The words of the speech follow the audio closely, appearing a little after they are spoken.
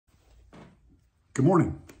Good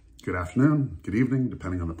morning, good afternoon, good evening,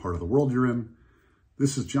 depending on the part of the world you're in.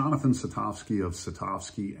 This is Jonathan Satovsky of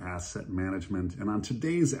Satovsky Asset Management, and on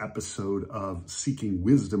today's episode of Seeking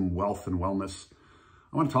Wisdom, Wealth, and Wellness,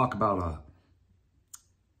 I want to talk about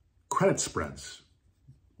credit spreads.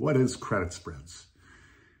 What is credit spreads?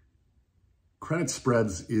 Credit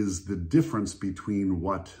spreads is the difference between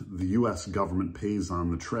what the U.S. government pays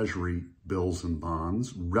on the Treasury bills and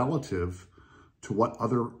bonds relative to what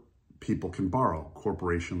other people can borrow,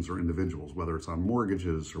 corporations or individuals, whether it's on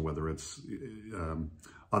mortgages or whether it's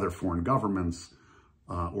other foreign governments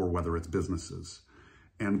or whether it's businesses.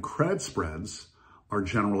 And credit spreads are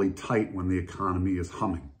generally tight when the economy is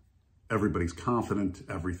humming. Everybody's confident,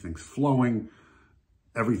 everything's flowing,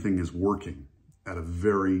 everything is working at a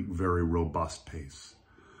very, very robust pace.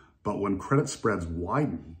 But when credit spreads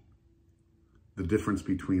widen, the difference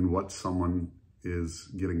between what someone is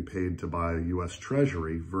getting paid to buy a U.S.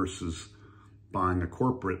 Treasury versus buying a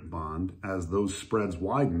corporate bond, as those spreads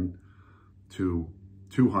widen to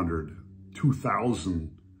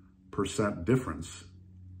 2,000% difference,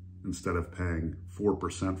 instead of paying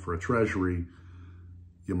 4% for a Treasury,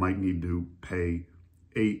 you might need to pay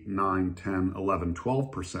 8, 9, 10, 11,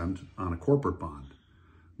 12% on a corporate bond.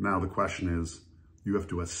 Now the question is, you have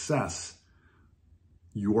to assess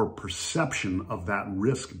your perception of that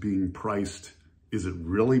risk being priced. Is it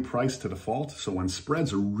really priced to default? So when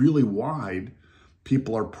spreads are really wide,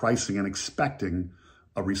 people are pricing and expecting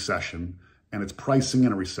a recession, and it's pricing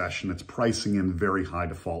in a recession, it's pricing in very high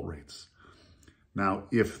default rates. Now,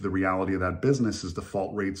 if the reality of that business is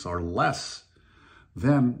default rates are less,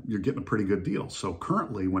 then you're getting a pretty good deal. So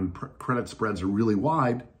currently, when credit spreads are really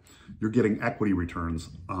wide, you're getting equity returns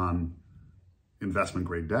on investment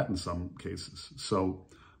grade debt in some cases. So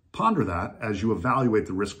ponder that as you evaluate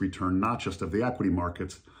the risk return, not just of the equity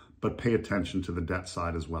markets, but pay attention to the debt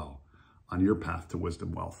side as well on your path to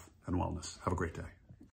wisdom, wealth, and wellness. Have a great day.